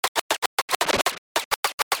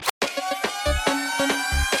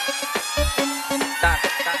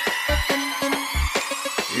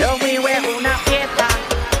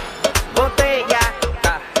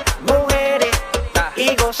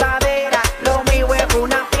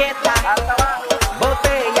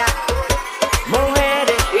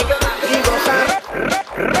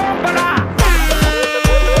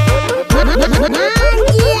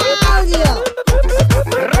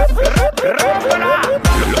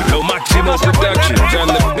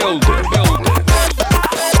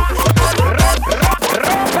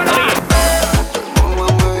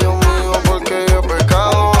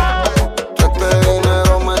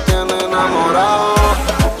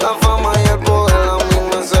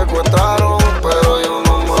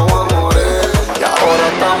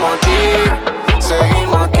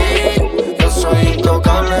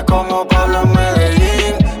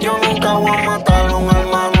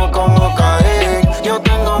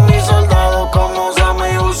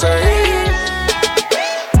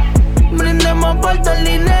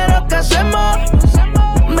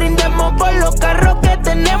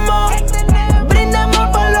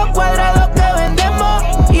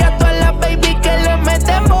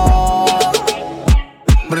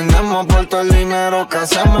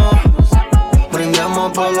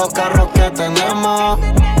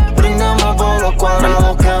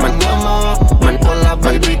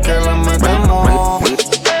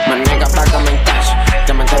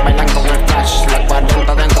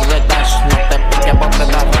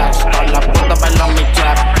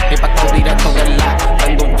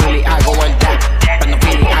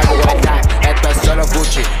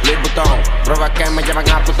pruebas que me llevan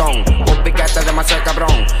a Plutón. Un piquete demasiado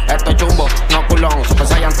cabrón. Esto es chumbo, no culón. Super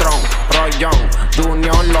Saiyan Tron, Roy Young,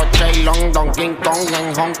 Junior, los Chaylon, Don King Kong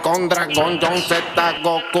en Hong Kong, Dragon, John Z,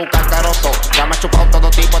 Goku, Kakaroto. Ya me he chupado todo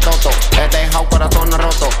tipo de toto. He dejado corazón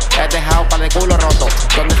roto, he dejado pa' de culo roto.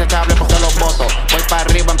 Son desechables porque los voto. Voy para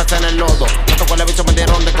arriba, empecé en el lodo. Estos cuales bichos me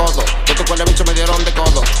dieron de codo. Estos cuales bichos me dieron de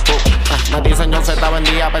codo. Me dicen yo Z,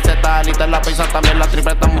 vendía peseta, lista en la pizza, también la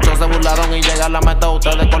tripleta. Muchos se burlaron y llega la meta.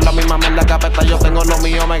 Ustedes con la misma mierda capeta. Yo tengo lo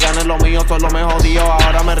mío, me gané lo mío, solo me jodió.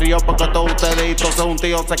 Ahora me río porque todos ustedes y todos un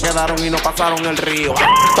tío se quedaron y no pasaron el río.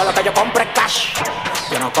 Todo lo que yo compre es cash,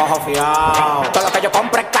 yo no cojo fiao. Todo lo que yo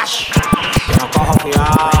compre es cash, yo no cojo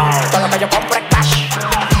fiao. Todo lo que yo compre es cash,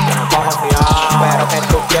 yo no cojo fiao. Pero que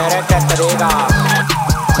tú quieres que te diga.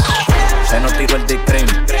 Se nos tiró el dick cream,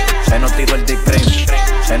 se nos tiró el dick cream,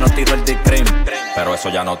 se nos tiró el dick cream, pero eso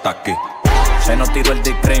ya no está aquí. Se nos tiró el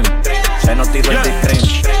dick cream, se nos tiró el dick cream,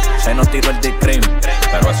 se nos tiró el dick cream,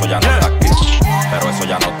 pero eso ya no está aquí. Pero eso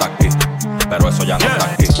ya no está aquí, pero eso ya no está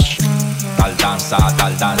aquí. Tal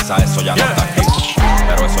danza, eso ya no está aquí.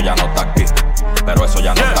 Pero eso ya no está aquí, pero eso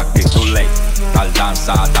ya no está aquí. Too late. Tal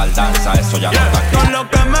danza, eso ya no está aquí. Con lo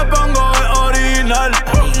que me pongo es original.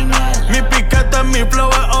 Mi piquete, mi flow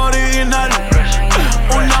es original.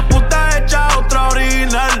 Una puta hecha, otra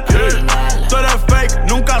original. Tú eres fake,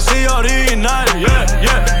 nunca has sido original.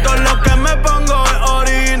 Todo lo que me pongo es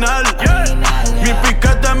original. Mi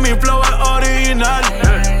piquete, mi flow es original.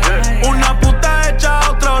 Una puta hecha,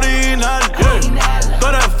 otra original. Tú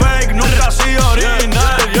eres fake, nunca has sido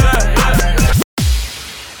original.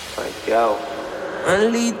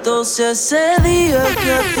 Maldito sea ese día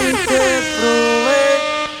que a ti te probé.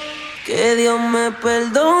 Que Dios me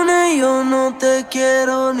perdone, yo no te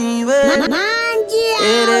quiero ni ver.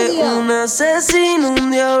 Eres un asesino,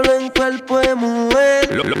 un diablo en cuerpo de mujer.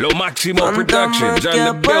 Lo máximo Productions que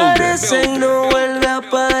aparece y no vuelve a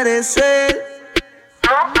aparecer.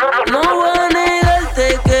 No voy a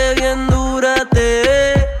negarte que bien dura te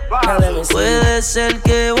ve. Puede ser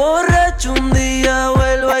que borracho un día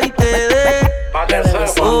vuelva y te dé.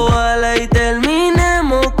 Ojalá y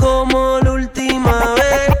terminemos como la última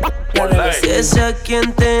vez. Que sea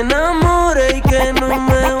quien te enamore y que no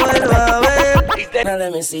me vuelva a ver. Now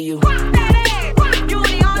let me see you. Now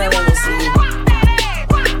let me see you.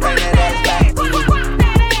 Bring that ass back to you.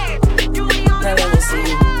 Now let me see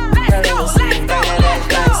you. Now let me see you. Bring that ass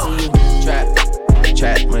back to you.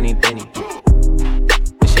 Trap, money, penny.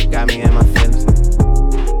 This shit got me in my feelings.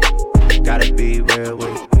 Gotta be real with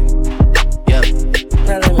you. Yep.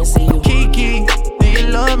 Now let me see you. Kiki, do you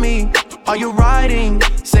love me? Are you riding?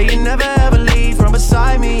 Say you never ever leave from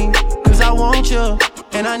beside me. Cause I want you,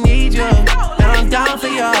 and I need you, and I'm down for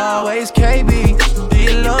you always. KB, do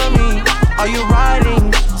you love me? Are you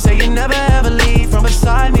riding? Say you never ever leave from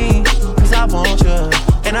beside me. Cause I want you,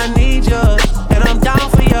 and I need you, and I'm down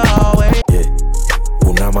for you always. Yeah.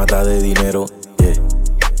 Una mata de dinero, yeah.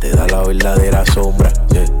 Te da la verdadera sombra,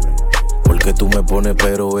 yeah. Porque tú me pones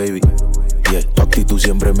pero baby, yeah. Tu actitud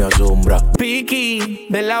siempre me asombra. Piki,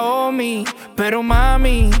 de la OMI, pero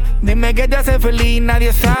mami, dime que te hace feliz,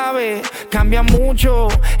 nadie sabe. Cambia mucho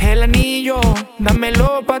el anillo,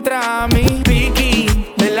 dámelo pa' atrás a mí.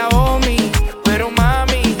 Piki, de la OMI, pero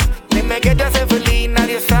mami, dime que te hace feliz,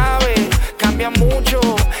 nadie sabe. Cambia mucho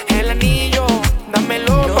el anillo,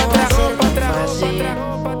 dámelo pa' atrás, pa' atrás.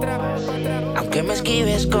 Aunque me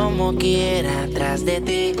esquives como quiera, tras de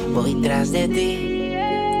ti, voy tras de ti.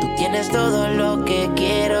 Tú tienes todo lo que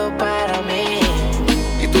quiero para mí.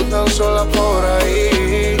 Y tú tan sola por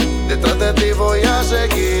ahí, detrás de ti voy a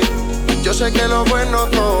seguir. Yo sé que lo bueno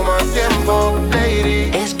toma tiempo,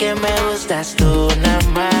 lady. Es que me gustas tú nada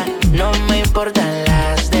más, no me importan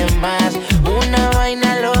las demás. Una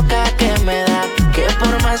vaina loca que me da, que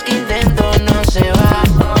por más que intento no se va.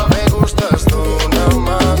 Me gustas tú nada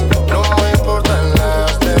más, no me importan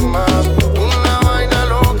las demás. Una vaina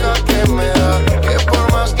loca que me da, que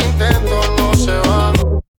por más que intento no se va.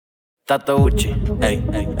 Tato Gucci, ey,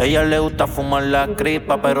 ey. Ella le gusta fumar la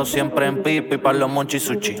cripa, pero siempre en pipa y pa' los monchi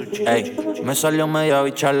sushi, ey. Me salió media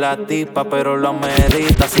bicha la tipa, pero la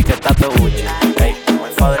merita, así que Tato Gucci, ey.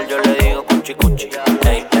 Mi father yo le digo cuchi cuchi,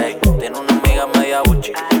 ey, ey. Tiene una amiga media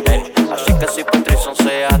Gucci, ey. Así que si Patrison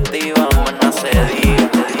se activa, maná se diga.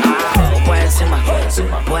 Por encima, por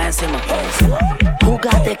encima, por encima. Who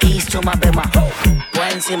got the keys to my bema? Por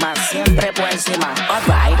encima, siempre por encima.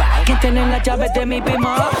 Alright, ¿quién tiene las llaves de mi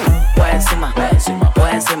bema? Por encima, por encima, por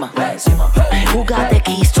encima, por encima. Who got the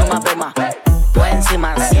keys to my bema? Por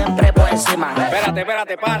encima, siempre por encima.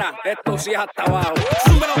 Espérate, para. Esto sí es hasta abajo.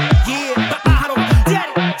 Súbelo, yeah, bájalo,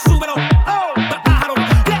 yeah, súbelo, oh, bájalo,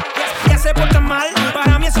 yeah. Ya se porta mal,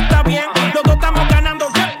 para mí eso está bien. Los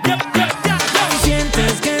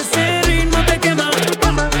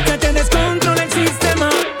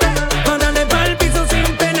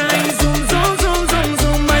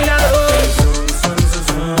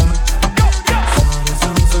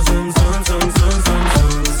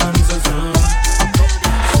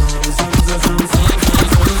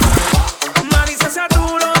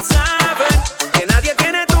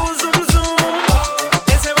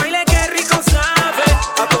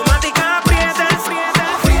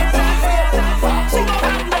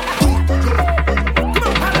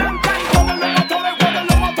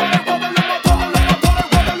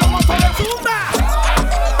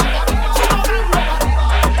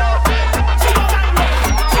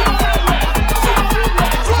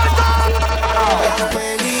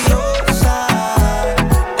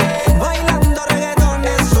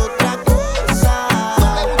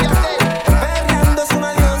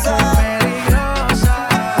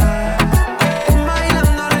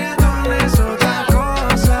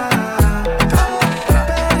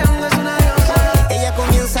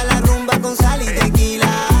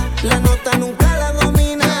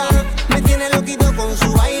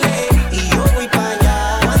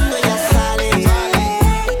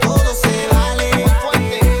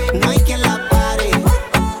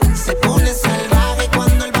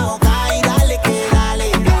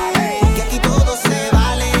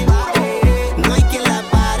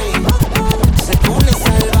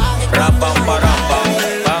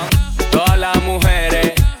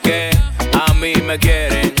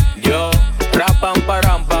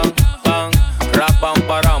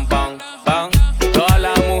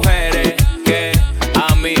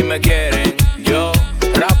mí me quieren. Yo,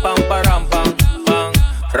 rapam, param, pam, pam,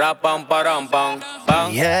 rapam, param, pam,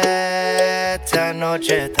 pam. Y esta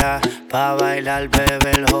noche está pa' bailar,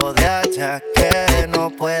 bebé, el jode hasta que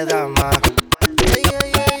no pueda más.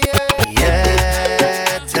 Y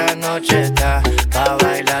esta noche está pa'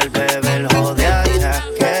 bailar, bebé, el jode hasta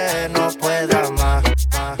que no pueda más.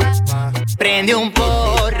 Prende un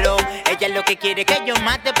porro, ella es lo que quiere que yo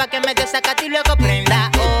mate pa' que me desacate y luego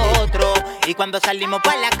prenda otro. Y cuando salimos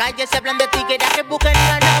pa' la calle se hablan de ti, que que busquen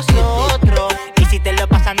a nosotros. Y si te lo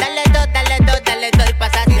pasan, dale dos, dale dos, dale dos y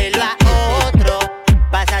pásaselo a otro,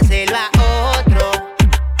 pásaselo a otro.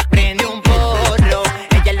 Prende un porro,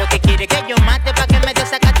 ella es lo que quiere que yo mate pa' que me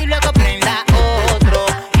desacate y luego prenda otro.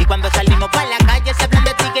 Y cuando salimos pa' la calle se hablan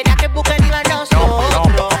de ti, que busquen a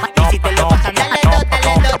nosotros. Y si te lo pasan, dale dos,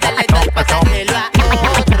 dale dos, dale dos y pásaselo a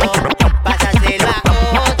otro, pásaselo a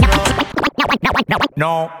otro.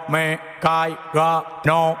 No me caiga,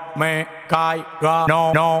 no me caiga,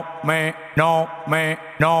 no me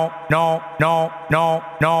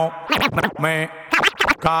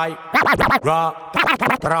caiga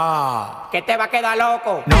atrás. Que te va a quedar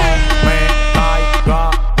loco. No me caiga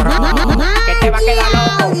atrás. Que te va a quedar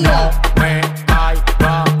loco. No me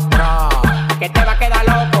caiga atrás. Que te va a quedar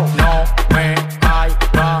loco. No me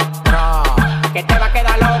caiga atrás. Que te va a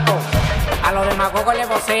quedar loco. A los demagogos le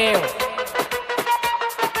voceo.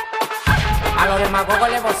 A los demagogos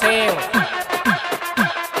le voceo.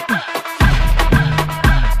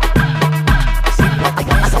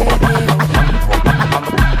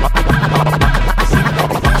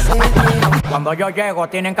 Cuando yo llego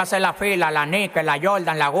tienen que hacer la fila, la Nike, la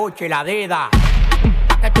Jordan, la Gucci, la Adidas.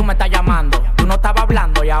 ¿Para qué tú me estás llamando? Tú no estabas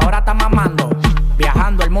hablando y ahora estás mamando.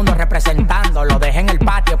 Viajando el mundo representando, lo dejé en el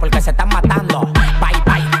patio porque se están matando. Bye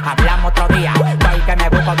bye, hablamos otro día. Estoy que me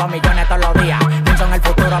busco 2 millones todos los días. Pienso en el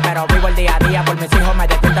futuro pero vivo el día a día. Por mis hijos me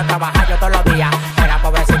despierto a trabajar yo todos los días. Era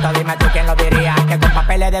pobrecito, dime tú quién lo diría. Que con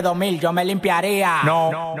papeles de 2000 yo me limpiaría.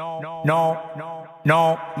 No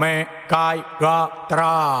me caiga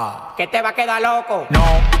atrás. Que te va a quedar loco. No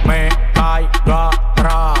me caiga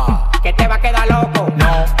atrás. Que te va a quedar loco.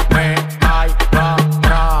 No me caiga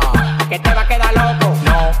atrás. Que te va a quedar loco.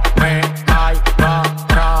 No me caiga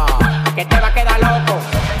atrás. Que te va a quedar loco.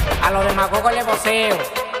 A los demagogos le voceo.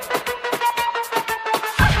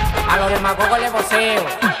 A los demagogos le voceo.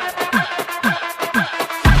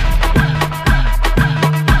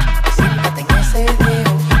 Siéntate en ese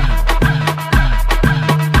dedo.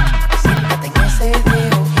 Siéntate en ese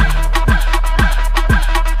dedo.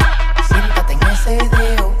 Siéntate en ese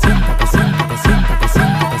dedo. Siéntate, siéntate, siéntate,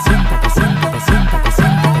 siéntate, siéntate, siéntate, siéntate,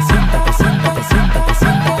 siéntate, siéntate, siéntate, siéntate, siéntate,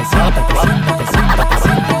 siéntate,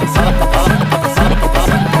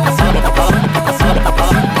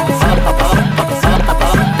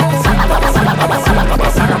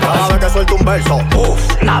 Cada vez que suelto un verso,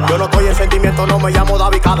 yo no estoy en sentimiento, no me llamo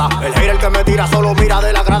David Cada. El hater que me tira solo mira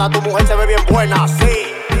de la grada. Tu mujer se ve bien buena,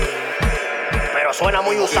 sí, pero suena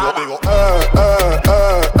muy usada. Digo, tú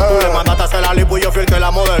le mandaste a hacer la lipo y yo fui el que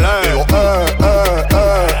la modelé. Digo,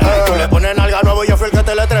 tú le pones nalga nueva y yo fui el que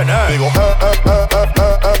te le trené. Digo,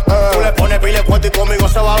 tú le pones pile puesto y conmigo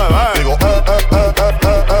se va a beber. Digo,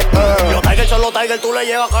 los Tiger son los Tiger, tú le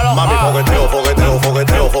llevas a la mami, fogueteo, fogueteo,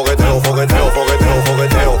 fogueteo, fogueteo, fogueteo, fogueteo,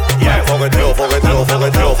 fogueteo. Yeah, fogueteo, fogueteo,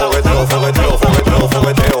 fogueteo, fogueteo, fogueteo, fogueteo,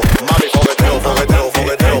 fogueteo. Mami, fogueteo, fogueteo,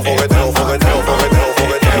 fogueteo, fogueteo, fogueteo, fogueteo,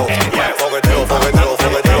 fogueteo. Yeah, fogueteo, fogueteo,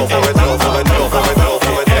 fogueteo, fogueteo, fogueteo, fogueteo,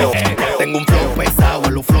 fogueteo. Tengo un flow pesado,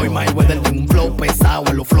 en los Floyd Mayweather. Tengo un flow pesado,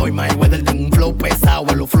 en los Floyd Mayweather. Tengo un flow pesado,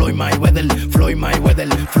 en los Floyd Mayweather. Floyd Mayweather,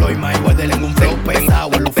 Floyd Mayweather. Tengo un flow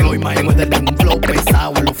pesado, en los Floyd Mayweather. Tengo un flow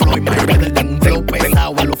pesado, en los Floyd Mayweather. Tengo un flow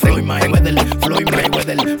pesado, en los Floyd Mayweather. Floyd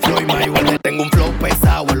Mayweather, Floyd Mayweather. Tengo un flow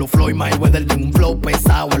pesado, en los Floyd Mayweather. Tengo un flow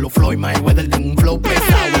pesado, en los Floyd Mayweather. Tengo un flow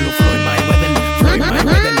pesado, en los Floyd Mayweather. Floyd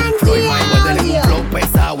Mayweather, Floyd Mayweather. Tengo un flow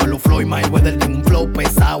pesado, en los Floyd Mayweather. Tengo un flow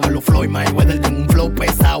pesado, en los Floyd Mayweather. Tengo un flow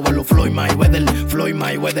pesado, en los Floyd Mayweather. Floyd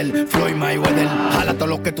Mayweather, Floyd Mayweather. Jala todo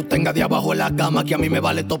lo que tú tengas de abajo en la cama, que a mí me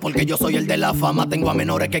vale todo porque yo soy el de la fama. Tengo a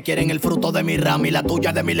menores que quieren el fruto de mi rama y la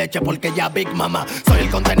tuya de mi leche porque ya Big Mama. Soy el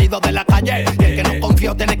contenido de la calle y el que no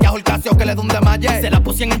confío tiene que ahorcarse o que le dé un demalle. Se la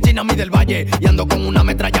pusieron en China, mi del Valle, y ando con una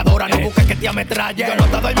ametralladora, no busques que te ametralle. Yo no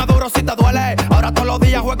te doy maduro si te duele. Ahora todos los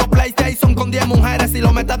días juego PlayStation con 10 mujeres y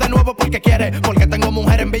lo metes de nuevo porque quiere. Porque tengo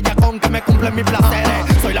mujer en Villacón que me cumplen mis placeres.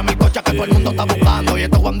 Soy la milcocha que todo el mundo está buscando y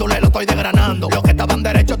estos guandules lo estoy desgranando. Los que estaban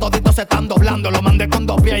derechos toditos se están doblando. Lo mandé con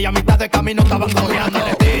 2 pies y a mitad de camino estaban cojeando.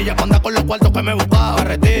 Carretilla, anda con los cuartos que me buscaba.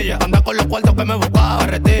 Carretilla, anda con los cuartos que me buscaba.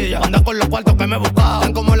 Carretilla, anda con los cuartos que me buscaba.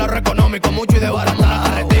 Tan como el ahorro económico, mucho y de barata.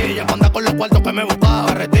 Carretilla, anda con los cuartos que me buscaba.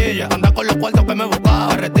 Carretilla, anda con los cuartos que me buscaba.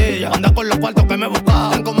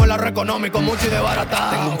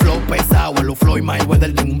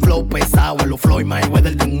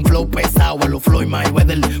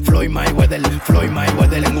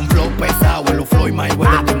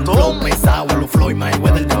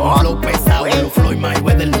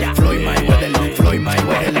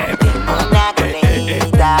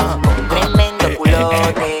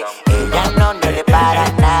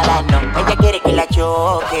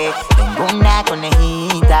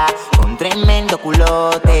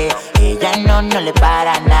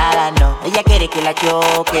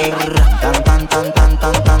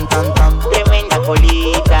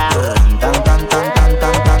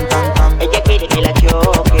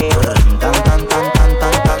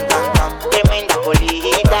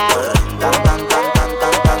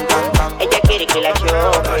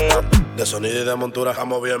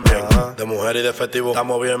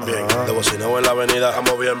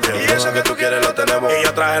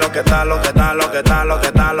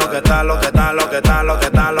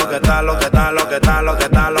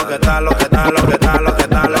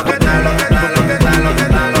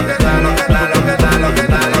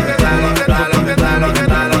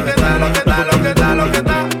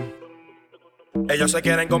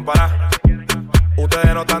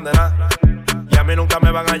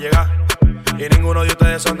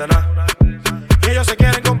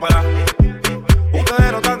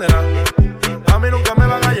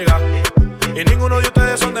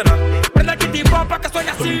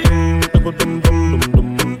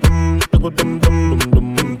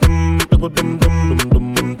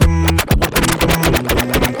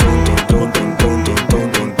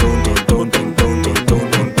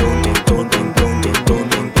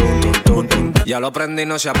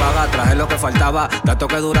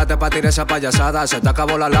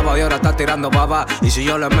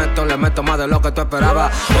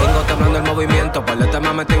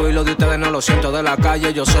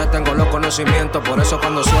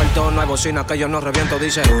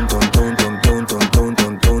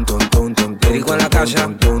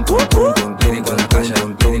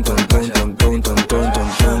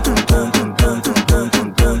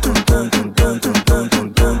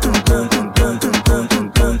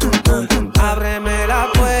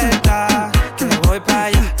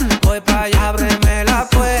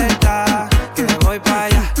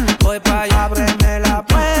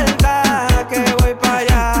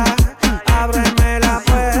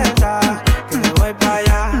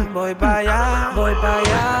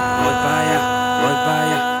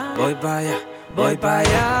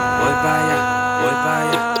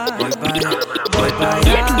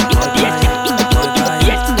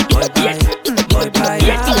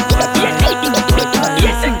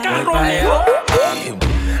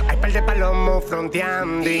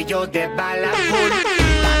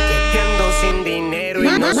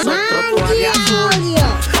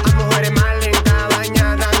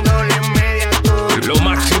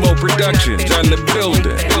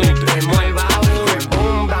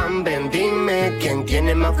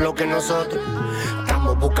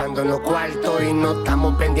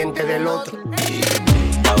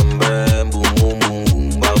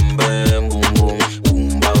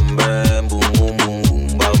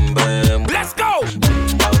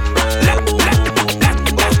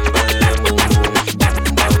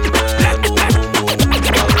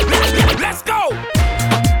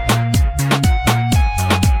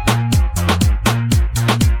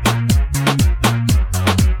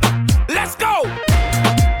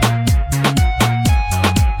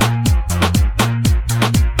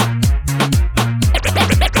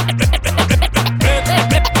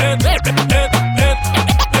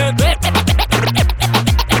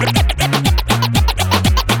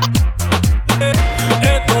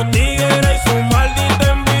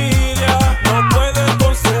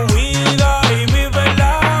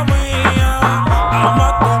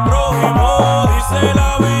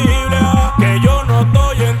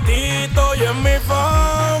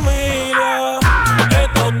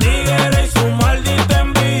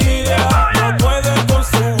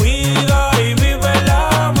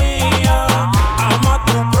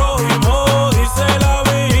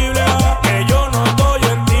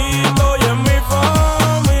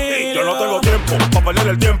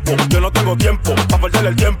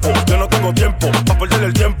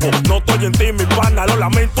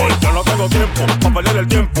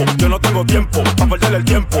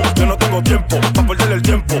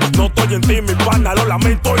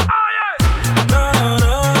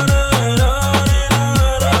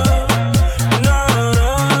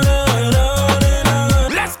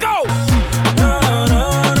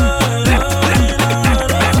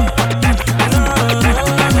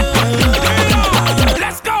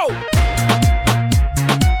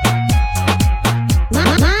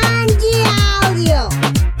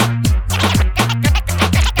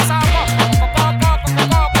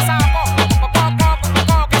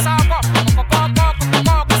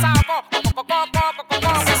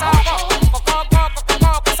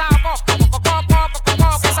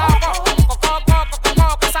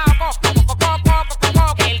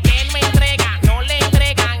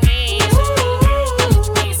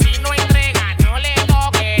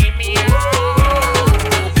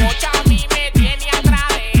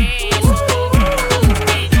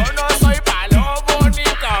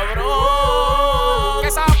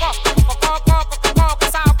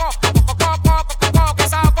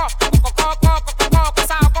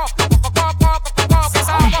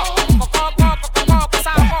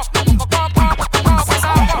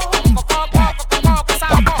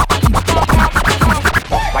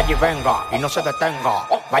 se detenga.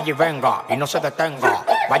 Vaya y venga y no se detenga.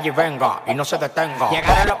 Vaya y venga y no se detenga.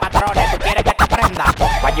 Llegaron los patrones, tú quieres que te prenda.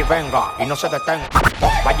 Vaya y venga y no se detenga.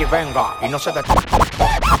 Vaya y venga y no se detenga.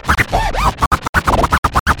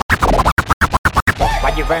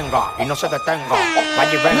 Vaya y venga y no se detenga.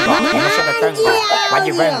 Vaya y venga y no se detenga. Vaya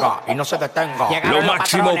y venga y no se detenga. Lo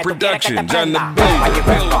Máximo Productions and the Vaya y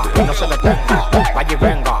venga y no se detenga. Vaya y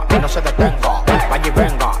venga y no se detenga. Vaya y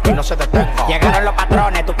venga y no se detenga. Llegaron los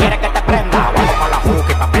patrones, tú quieres que te prenda. Abajo pa' la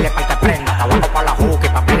juca y papeles pa' que te prenda. Abajo pa' la juca y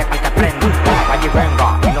papeles pa' que te prenda. Vaya y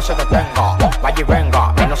venga y no se detenga. Vaya y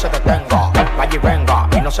venga y no se detenga. Vaya y venga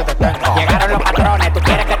y no se detenga. Llegaron los patrones, tú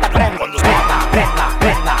quieres que te prenda. Prenda, prenda,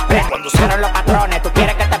 prenda, prenda. Llegaron los patrones, tú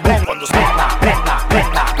quieres que te prenda. Prenda, prenda,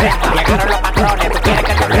 prenda, prenda. Llegaron los patrones, tú quieres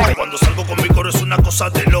que te prenda. Cuando salgo con mi coro es una cosa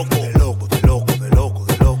de loco. De loco, de loco, de loco,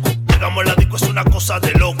 de loco. Llegamos a la disco es una cosa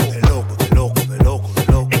de loco. De loco, de loco, de loco, de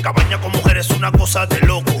loco. En cabaña con mujeres es una cosa de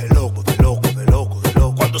loco. De loco, de loco, de loco, de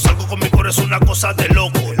loco. Cuando salgo con mi coro es una cosa de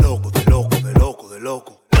loco. De loco, de loco, de loco, de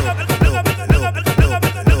loco.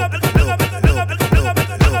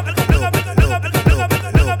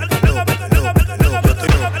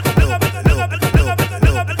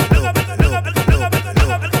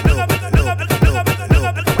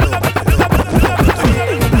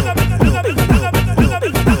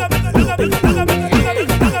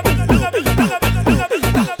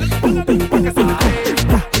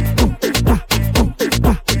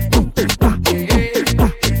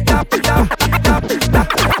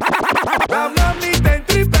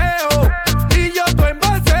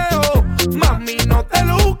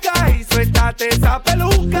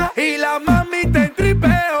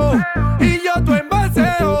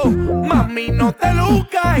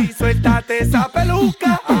 Y suéltate esa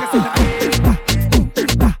peluca.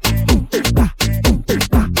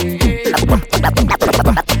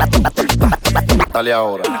 Dale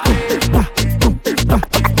ahora.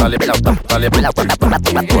 Dale, dale,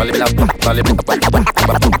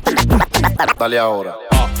 dale ahora.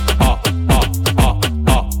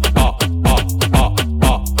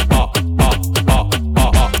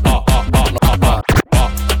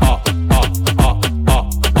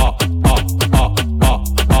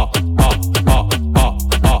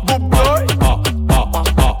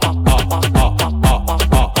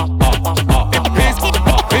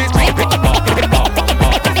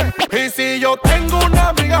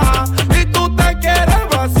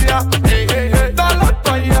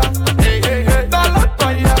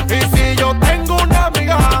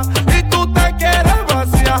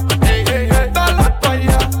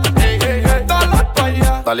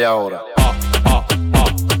 Dale ahora.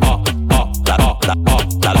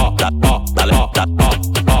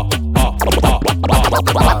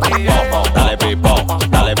 Dale pipo,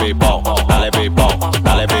 dale pipo, dale pipo, dale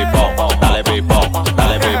pipo, dale pipo, dale pipo,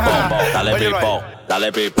 dale pipo,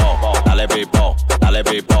 dale pipo, dale pipo, dale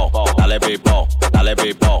pipo, dale pipo, dale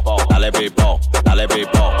pipo, dale pipo, dale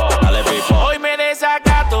pipo, dale pipo. Hoy me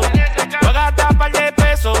desacato, voy a gastar par de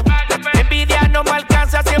pesos. Envidia no me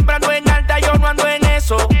alcanza, siempre ando en alta, yo no ando en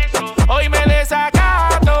eso. Hoy me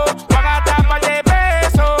desacato, voy a gastar par de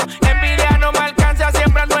pesos. Envidia no me alcanza,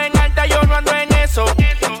 siempre ando en alta, yo no ando en eso.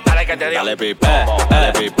 Dale que te digo. Dale pipo,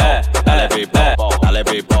 dale pipo, dale pipo, dale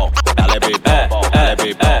pipo, dale pipo, dale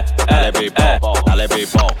pipo, dale pipo, dale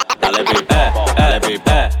pipo, dale pipo, dale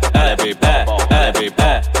pipo, dale pipo, dale pipo,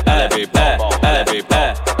 dale pipo, dale pipo,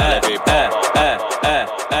 dale pipo,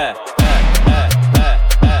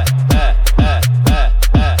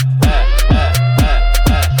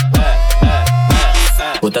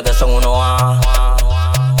 Ustedes son uno A.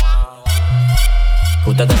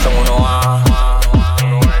 Ustedes son uno A.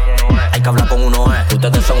 Hay que hablar con uno E.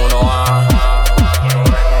 Ustedes son uno A.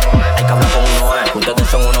 Hay que hablar con uno E. Ustedes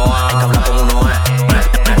son uno A. Hay que hablar con uno E.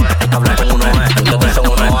 Hay que hablar con uno E. Ustedes son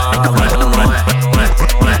uno A. Hay que hablar con uno E.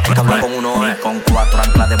 Hay que hablar con uno E. Con 4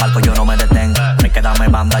 anclas de barco yo no me detengo. Me queda mi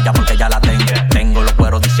banda ya porque ya la tengo. Tengo los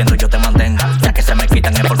cueros diciendo yo te mantengo. Ya que se me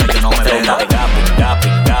quitan es porque yo no me vengo. De gapping,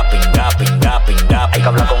 gapping, gapping, gapping, gapping, gapping. Hay que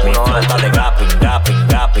hablar con uno E. De gapping, gapping,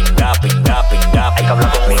 gapping, gapping, gapping, gapping. Hay que hablar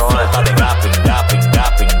con uno E. De gapping, gapping,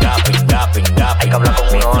 gapping, gapping, gapping, gapping. Hay que hablar con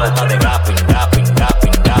uno E. De gapping, gapping,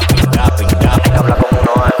 gapping, gapping, gapping, gapping. Hay que hablar con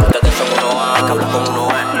uno E. Ustedes son uno A. Hay que hablar con uno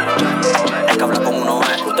E. Hay que hablar con uno E.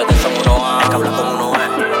 Ustedes son uno A. Hay que hablar con uno E.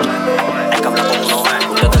 Hay que hablar con uno E.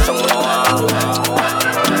 Ustedes son uno A.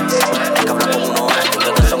 Hay que hablar con uno E.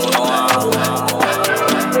 Ustedes son uno A.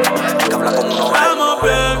 Hay que hablar con uno E. Estamos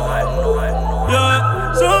bien, yeah.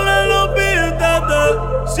 Sobre los billetes de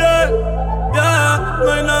 100, yeah.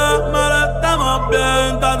 No hay nada malo, estamos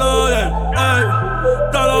bien, está todo bien, ey.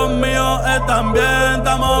 Todos los míos están bien,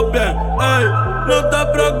 estamos bien, ey. No te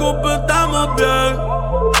preocupes, estamos bien.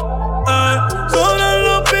 Sobre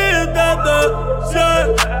los pies de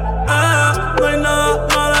 100. No hay nada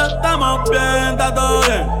malo, estamos bien, está todo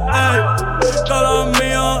bien. Todos los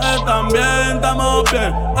míos están bien, estamos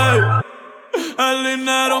bien. El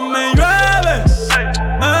dinero me llueve.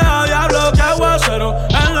 A diablo que aguacero.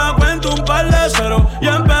 En la cuenta un par de ceros. Y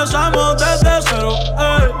empezamos desde cero.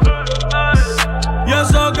 Y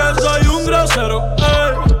eso que soy un grosero.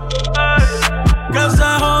 Que se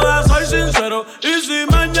joda, soy sincero. Y si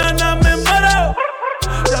mañana me muero,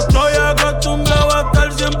 ya estoy acostumbrado a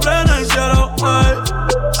estar siempre en el cielo.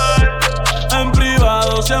 En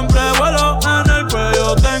privado siempre vuelo. En el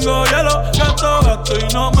cuello tengo hielo. Gasto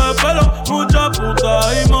y no me pelo. Mucha puta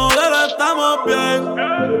y modelo, estamos bien.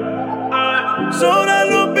 Sobre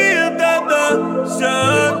los billetes de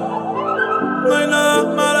 100. No hay nada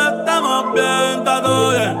malo, estamos bien, está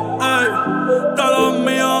todo bien. Todos los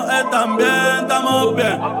míos están bien, estamos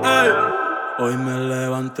bien. Hoy me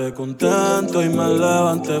levanté contento y me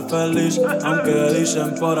levanté feliz. Aunque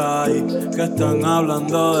dicen por ahí que están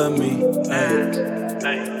hablando de mí.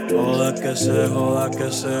 Joda que se joda,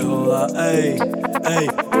 que se joda, ey, ey.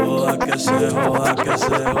 Joda que se joda, que se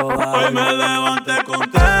joda. Hoy me levanté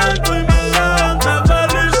contento y me levanté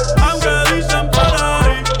feliz. Aunque dicen por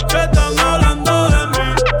ahí que están hablando de mí,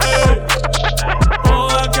 ey.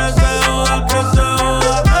 Joda que se joda, que se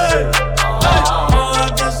joda, ey, ey. Joda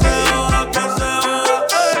que se joda, que se joda,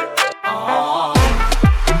 ey.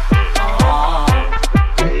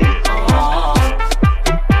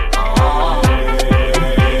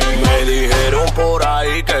 Me dijeron por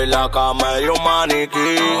ahí que la cama es un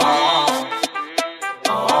maniquí.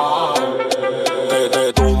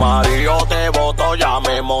 Desde tu marido te botó, ya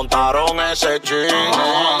me montaron ese chin.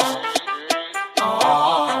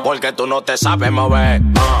 Porque tú no te sabes mover.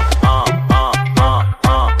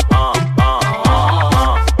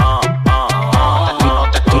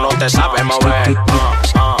 Tú no te sabes mover.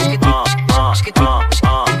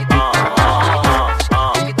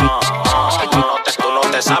 Tú no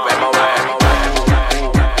te sabes mover.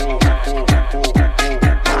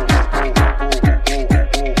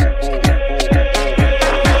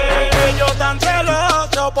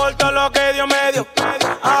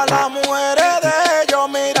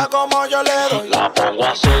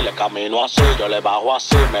 Así, le camino así, yo le bajo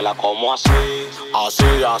así, me la como así.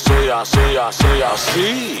 Así, así, así, así,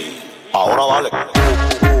 así. Ahora dale.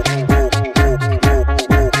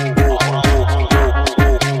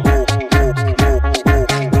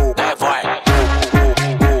 ¿Qué fue?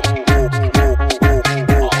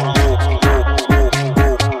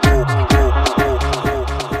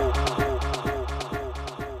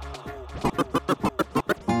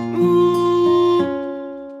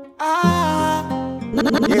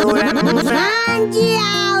 Mangee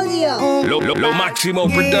audio. Lo máximo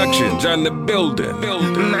productions on the building.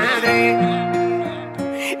 Madre,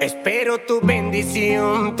 espero tu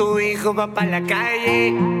bendición. Tu hijo va pa' la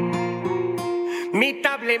calle. Mi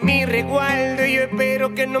tablet, mi resguardo. Yo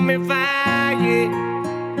espero que no me falle.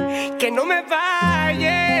 Que no me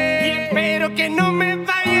falle. Y espero que no me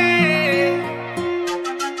falle.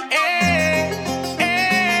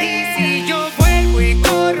 Y si yo vuelvo y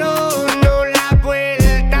corro,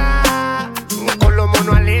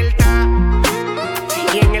 alerta,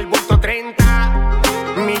 y en el bulto 30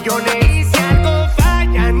 millones. Y si algo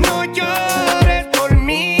falla, no llores por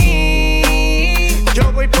mí.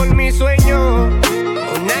 Yo voy por mi sueño,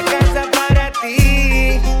 una casa para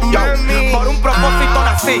ti, mami. Por un propósito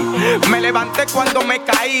nací, me levanté cuando me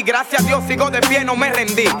caí. Gracias a Dios sigo de pie, no me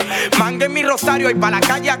rendí. Mangué mi rosario y pa' la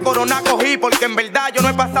calle a Corona cogí. Porque en verdad yo no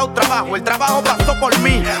he pasado trabajo, el trabajo pasó por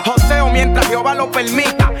mí. Joseo mientras Jehová lo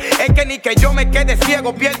permita. Es que ni que yo me quede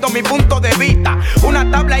ciego, pierdo mi punto de vista. Una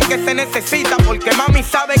tabla y que se necesita, porque mami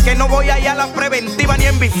sabe que no voy allá a la preventiva ni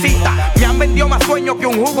en visita. Me han vendido más sueños que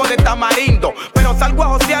un jugo de tamarindo, pero salgo a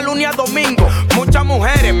josear lunes a domingo. Muchas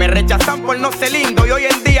mujeres me rechazan por no ser lindo, y hoy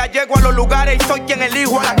en día llego a los lugares y soy quien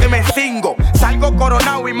elijo a la que me cingo. Salgo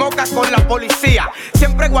coronado y moca con la policía,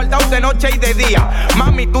 siempre guardado de noche y de día.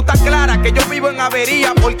 Mami, tú estás clara que yo vivo en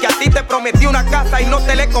avería, porque a ti te prometí una casa y no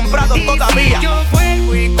te la he comprado todavía. Si yo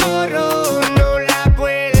vuelvo y corro, no la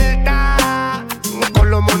vuelta, con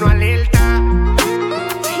los monos alerta,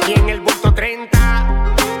 y en el bulto 30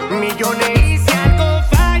 millones. Y si algo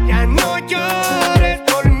falla, no llores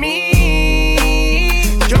por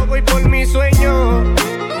mí. Yo voy por mi sueño,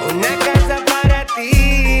 una casa para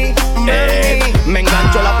ti, mami. Me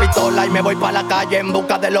engancho la pistola y me me voy pa' la calle en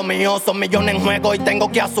busca de lo mío. Son millones en juego y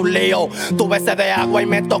tengo que hacer un lío. Tuve sed de agua y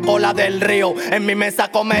me tocó la del río. En mi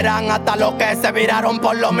mesa comerán hasta los que se viraron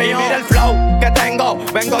por lo mío. Y mira el flow que tengo,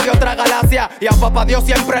 vengo de otra galaxia. Y a papá Dios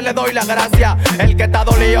siempre le doy la gracia. El que está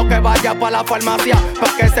dolido que vaya pa' la farmacia,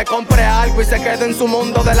 pa' que se compre algo y se quede en su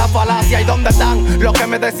mundo de la falacia. ¿Y dónde están los que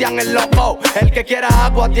me decían el loco? El que quiera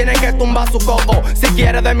agua tiene que tumbar su coco. Si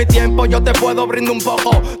quieres de mi tiempo yo te puedo brindar un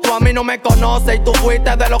poco. Tú a mí no me conoces y tú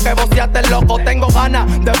fuiste de los que voceaste el loco. Tengo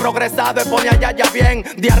ganas de progresar, de poner allá ya bien.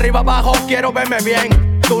 De arriba abajo quiero verme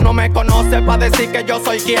bien. Tú no me conoces pa' decir que yo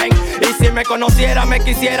soy quien. Y si me conociera me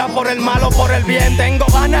quisiera por el mal o por el bien. Tengo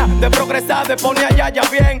ganas de progresar, de poner allá ya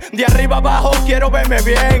bien. De arriba abajo quiero verme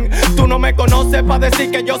bien. Tú no me conoces pa'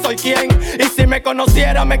 decir que yo soy quien. Y si me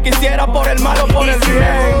conociera me quisiera por el mal o por el bien.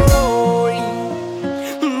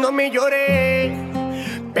 No me lloré,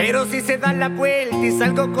 pero si se da la vuelta y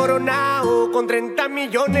salgo coronado con 30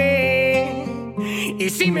 millones. Y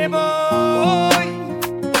si me voy,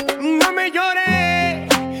 no me lloré,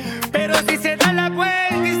 pero si se da la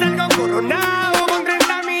vuelta y salgo coronado con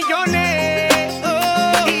 30 millones.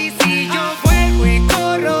 Oh. Y si yo vuelvo y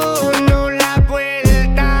corono la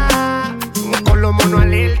vuelta, con los monos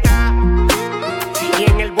alerta y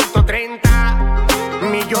en el bulto 30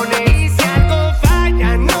 millones. Y si algo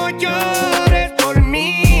falla, no llores por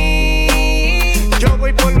mí. Yo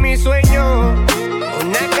voy por mi sueño,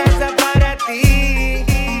 una casa para ti.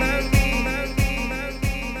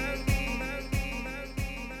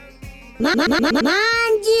 Mangee.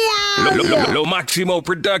 Lo Máximo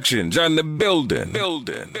Productions on the building.